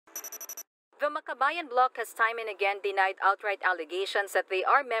The Makabayan bloc has time and again denied outright allegations that they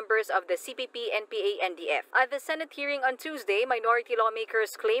are members of the CPP, NPA, NDF. At the Senate hearing on Tuesday, minority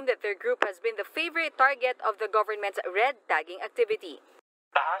lawmakers claim that their group has been the favorite target of the government's red tagging activity.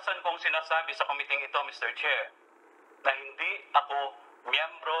 Tahasan kong sinasabi sa komiting ito, Mr. Chair, na hindi ako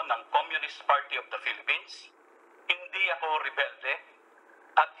miyembro ng Communist Party of the Philippines, hindi ako rebelde,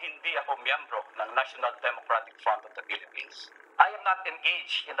 at hindi ako miyembro ng National Democratic Front of the Philippines. I am not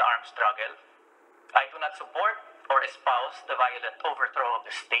engaged in the armed struggle. I do not support or espouse the violent overthrow of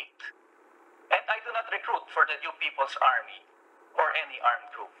the state. And I do not recruit for the New People's Army or any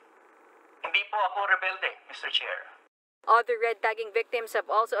armed group. Hindi po ako rebelde, Mr. Chair. Other red tagging victims have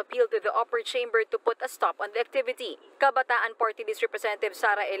also appealed to the upper chamber to put a stop on the activity. Kabataan Party List Representative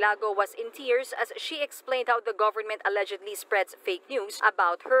Sara Elago was in tears as she explained how the government allegedly spreads fake news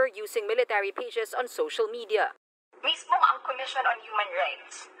about her using military pages on social media. Mismo ang Commission on Human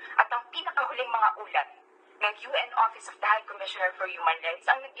Rights at ang pinakahuling mga ulat ng UN Office of the High Commissioner for Human Rights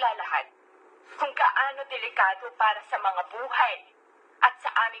ang naglalahad kung gaano delikado para sa mga buhay at sa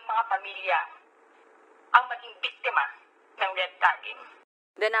aming mga pamilya ang maging biktima ng red tagging.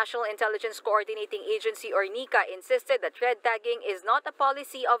 The National Intelligence Coordinating Agency or NICA insisted that red tagging is not a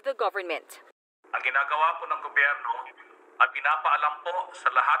policy of the government. Ang ginagawa po ng gobyerno ay pinapaalam po sa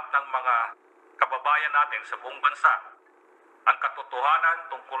lahat ng mga kababayan natin sa buong bansa ang katotohanan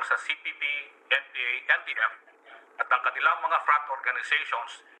tungkol sa CPP, NPA, NDF at ang kanilang mga front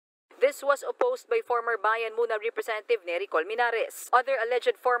organizations. This was opposed by former Bayan Muna Representative Nery Colmenares. Other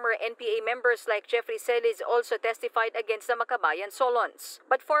alleged former NPA members like Jeffrey Celis also testified against the Makabayan Solons.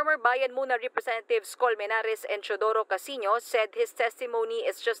 But former Bayan Muna Representatives Colmenares and Chodoro Casino said his testimony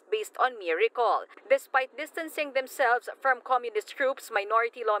is just based on mere recall. Despite distancing themselves from communist groups,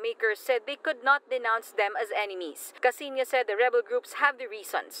 minority lawmakers said they could not denounce them as enemies. Casino said the rebel groups have the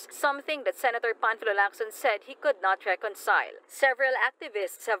reasons, something that Senator Panfilo Lacson said he could not reconcile. Several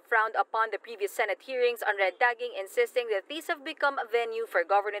activists have frowned upon the previous Senate hearings on red tagging, insisting that these have become a venue for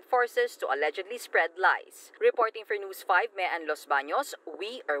government forces to allegedly spread lies. Reporting for News 5, Mean Los Baños,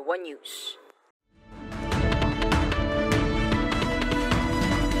 we are One News.